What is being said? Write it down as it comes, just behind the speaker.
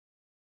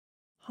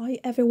Hi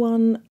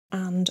everyone,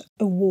 and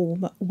a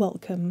warm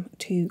welcome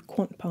to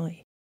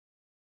QuantPy.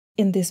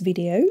 In this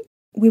video,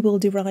 we will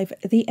derive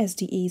the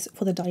SDEs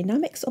for the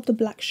dynamics of the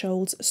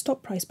Black-Scholes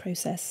stock price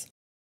process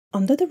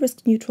under the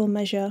risk-neutral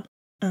measure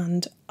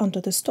and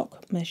under the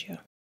stock measure.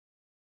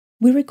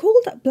 We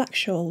recall that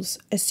Black-Scholes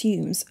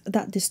assumes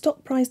that the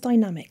stock price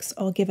dynamics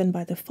are given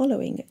by the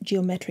following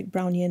geometric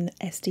Brownian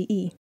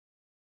SDE,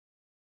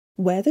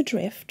 where the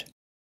drift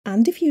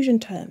and diffusion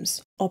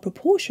terms are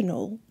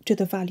proportional to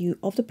the value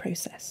of the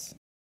process,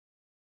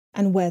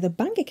 and where the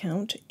bank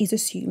account is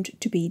assumed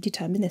to be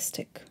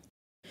deterministic.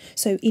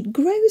 So it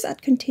grows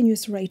at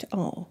continuous rate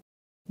r,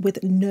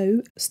 with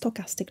no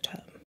stochastic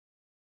term,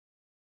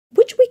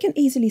 which we can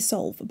easily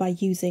solve by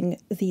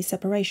using the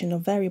separation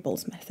of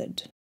variables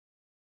method.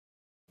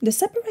 The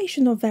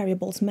separation of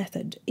variables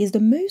method is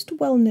the most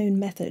well-known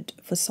method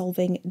for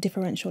solving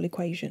differential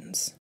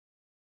equations.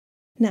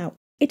 Now,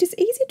 it is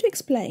easy to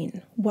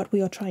explain what we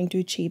are trying to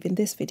achieve in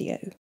this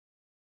video.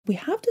 We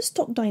have the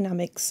stock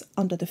dynamics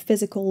under the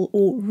physical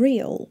or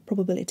real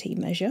probability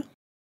measure,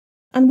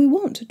 and we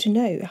want to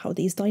know how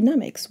these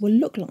dynamics will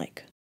look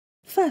like.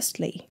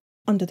 Firstly,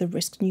 under the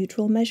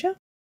risk-neutral measure,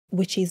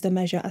 which is the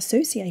measure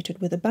associated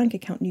with the Bank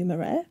Account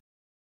Numeraire,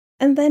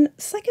 and then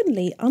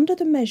secondly, under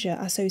the measure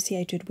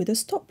associated with the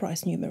stock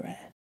price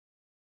numeraire.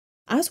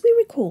 As we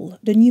recall,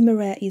 the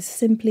numeraire is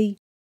simply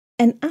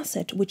an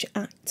asset which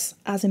acts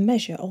as a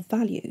measure of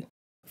value,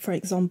 for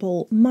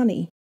example,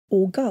 money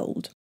or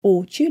gold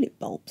or tulip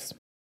bulbs.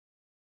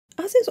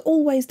 As is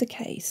always the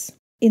case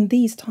in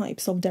these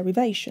types of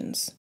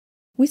derivations,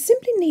 we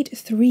simply need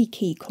three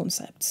key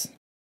concepts: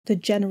 the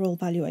general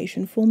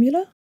valuation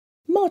formula,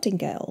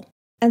 martingale,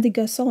 and the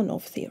Gusano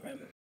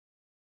theorem.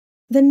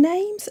 The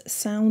names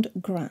sound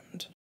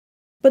grand,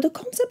 but the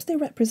concepts they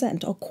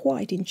represent are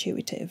quite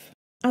intuitive,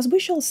 as we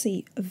shall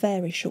see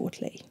very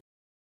shortly.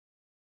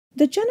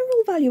 The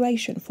general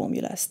valuation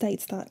formula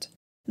states that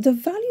the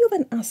value of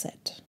an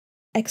asset,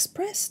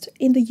 expressed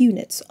in the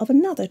units of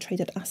another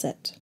traded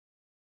asset,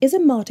 is a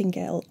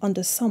martingale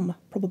under some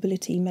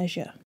probability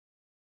measure.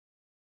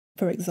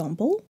 For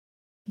example,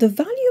 the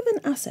value of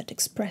an asset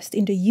expressed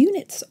in the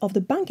units of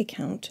the bank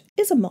account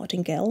is a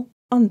martingale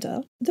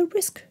under the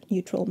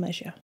risk-neutral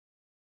measure.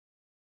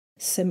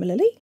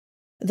 Similarly,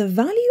 the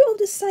value of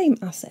the same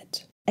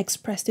asset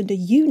expressed in the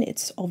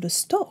units of the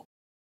stock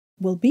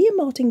will be a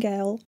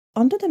martingale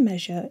under the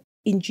measure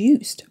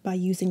induced by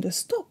using the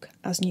stock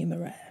as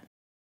numeraire.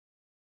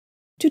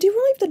 To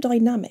derive the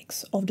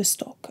dynamics of the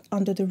stock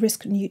under the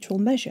risk-neutral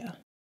measure,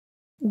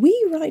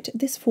 we write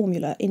this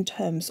formula in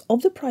terms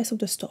of the price of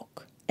the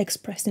stock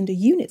expressed in the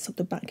units of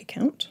the bank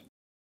account.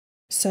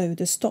 So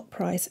the stock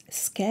price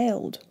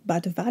scaled by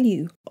the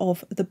value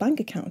of the bank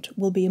account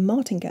will be a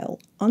martingale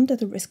under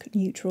the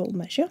risk-neutral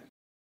measure.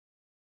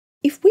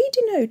 If we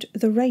denote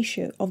the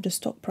ratio of the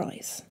stock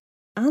price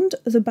and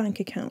the bank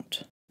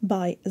account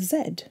by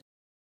Z,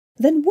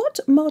 then what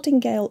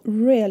martingale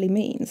really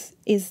means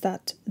is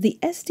that the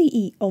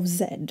SDE of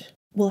Z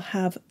will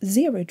have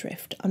zero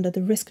drift under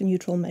the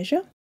risk-neutral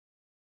measure,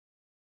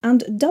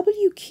 and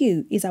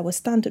WQ is our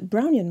standard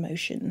Brownian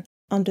motion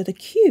under the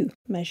Q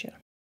measure.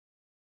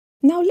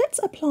 Now let's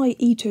apply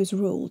Ito's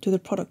rule to the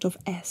product of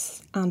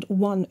S and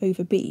 1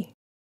 over B,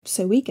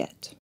 so we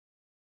get.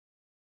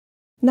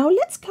 Now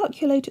let's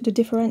calculate the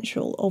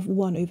differential of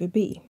 1 over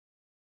B.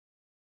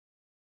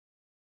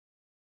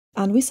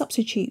 And we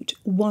substitute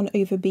 1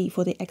 over b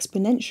for the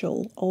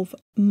exponential of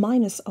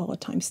minus r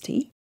times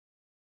t.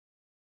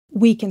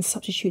 We can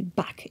substitute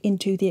back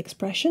into the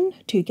expression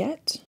to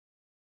get.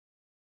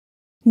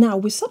 Now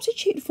we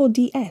substitute for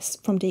ds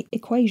from the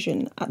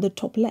equation at the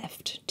top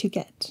left to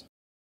get.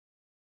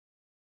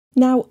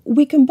 Now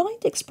we combine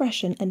the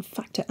expression and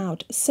factor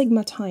out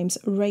sigma times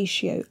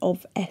ratio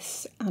of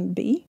s and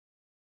b.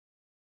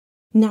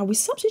 Now we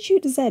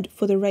substitute z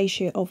for the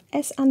ratio of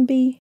s and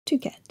b to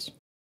get.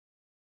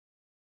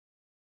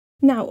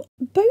 Now,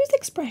 both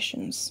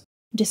expressions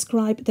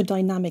describe the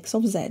dynamics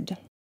of Z,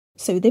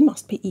 so they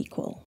must be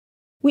equal,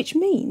 which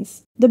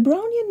means the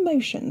Brownian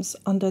motions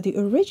under the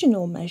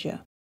original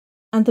measure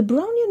and the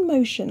Brownian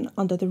motion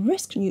under the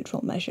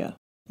risk-neutral measure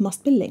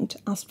must be linked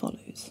as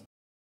follows.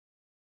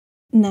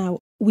 Now,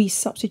 we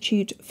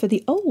substitute for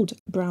the old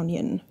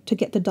Brownian to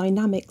get the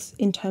dynamics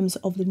in terms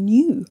of the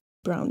new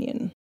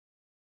Brownian.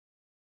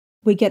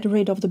 We get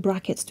rid of the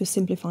brackets to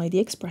simplify the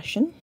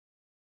expression.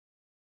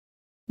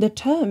 The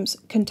terms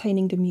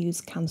containing the mu's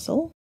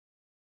cancel.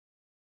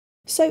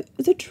 So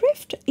the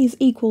drift is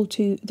equal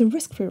to the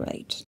risk-free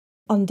rate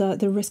under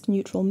the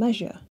risk-neutral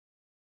measure.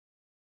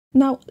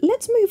 Now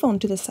let's move on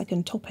to the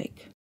second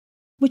topic,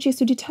 which is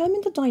to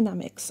determine the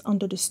dynamics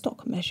under the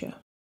stock measure.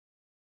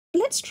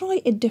 Let's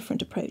try a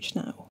different approach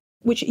now,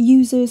 which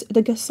uses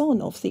the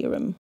Gusano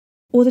theorem,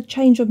 or the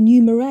change of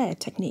numeraire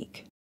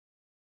technique.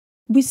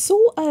 We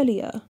saw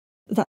earlier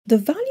that the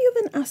value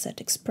of an asset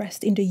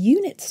expressed in the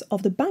units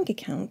of the bank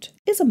account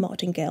is a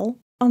martingale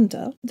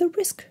under the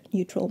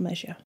risk-neutral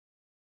measure.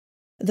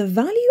 The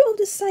value of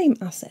the same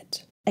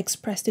asset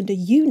expressed in the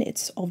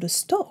units of the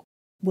stock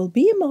will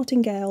be a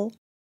martingale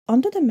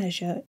under the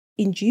measure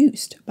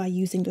induced by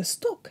using the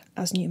stock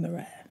as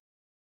numeraire.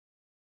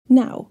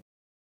 Now,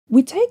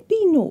 we take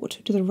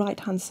B0 to the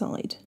right-hand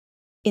side,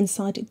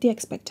 inside the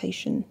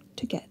expectation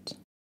to get.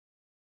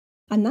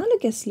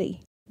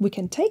 Analogously, we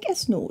can take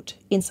S0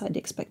 inside the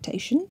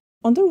expectation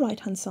on the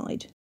right-hand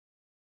side.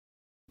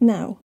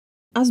 Now,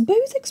 as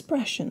both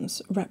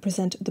expressions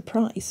represent the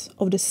price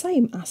of the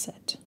same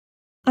asset,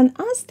 and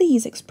as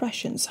these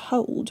expressions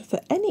hold for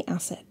any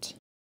asset,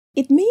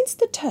 it means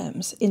the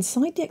terms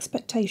inside the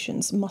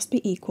expectations must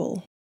be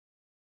equal.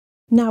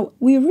 Now,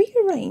 we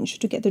rearrange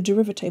to get the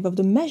derivative of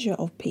the measure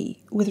of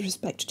P with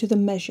respect to the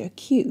measure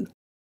Q,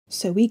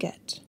 so we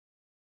get.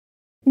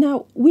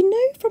 Now, we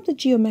know from the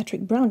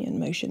Geometric Brownian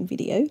Motion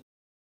video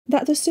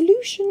that the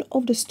solution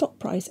of the stock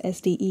price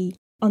SDE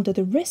under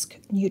the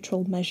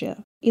risk-neutral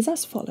measure is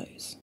as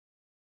follows,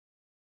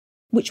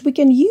 which we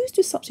can use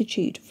to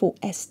substitute for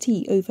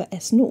ST over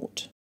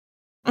S0,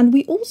 and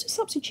we also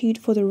substitute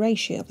for the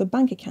ratio of the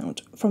bank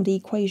account from the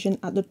equation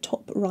at the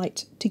top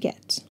right to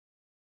get.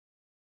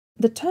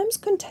 The terms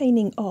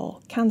containing R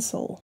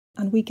cancel,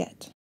 and we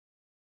get.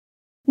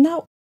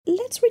 Now,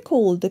 let's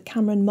recall the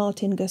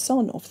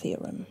Cameron-Martin-Gusano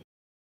theorem.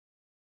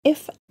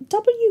 If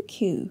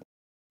WQ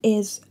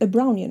is a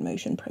Brownian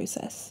motion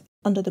process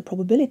under the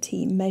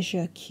probability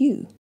measure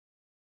Q,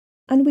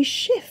 and we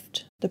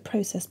shift the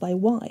process by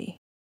Y,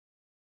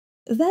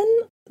 then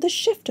the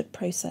shifted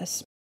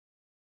process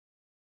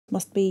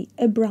must be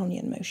a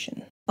Brownian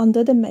motion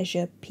under the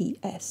measure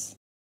PS,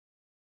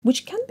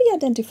 which can be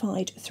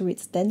identified through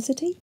its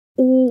density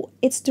or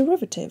its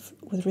derivative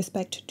with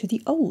respect to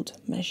the old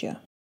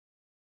measure.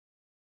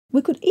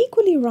 We could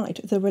equally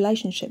write the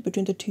relationship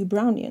between the two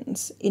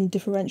Brownians in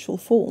differential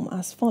form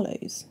as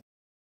follows.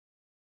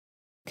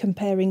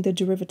 Comparing the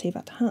derivative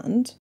at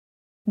hand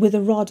with the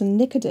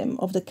Radon-Nikodym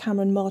of the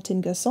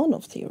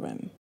Cameron-Martin-Gusano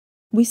theorem,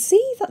 we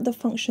see that the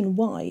function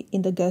y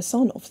in the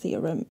Gusano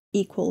theorem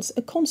equals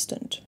a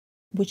constant,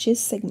 which is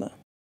sigma.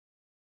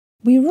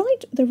 We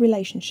write the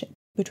relationship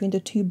between the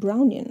two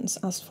Brownians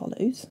as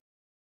follows.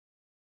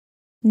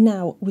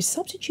 Now we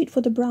substitute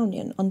for the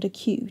Brownian under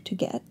Q to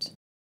get.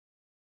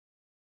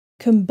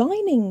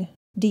 Combining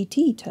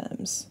dt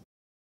terms,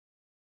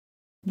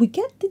 we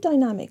get the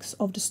dynamics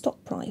of the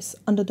stock price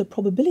under the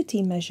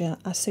probability measure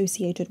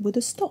associated with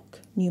the stock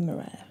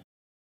numeraire.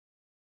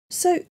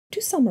 So,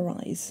 to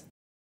summarize,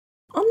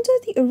 under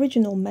the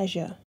original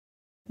measure,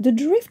 the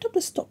drift of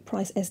the stock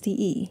price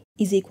SDE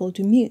is equal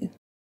to mu.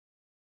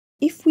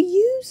 If we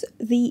use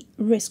the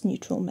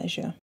risk-neutral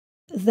measure,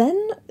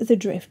 then the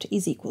drift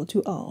is equal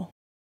to R.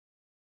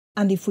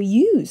 And if we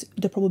use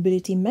the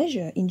probability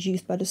measure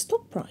induced by the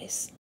stock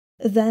price,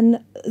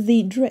 then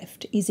the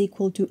drift is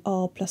equal to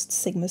R plus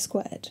sigma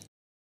squared.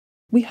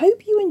 We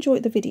hope you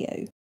enjoyed the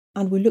video,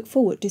 and we look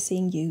forward to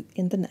seeing you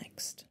in the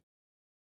next.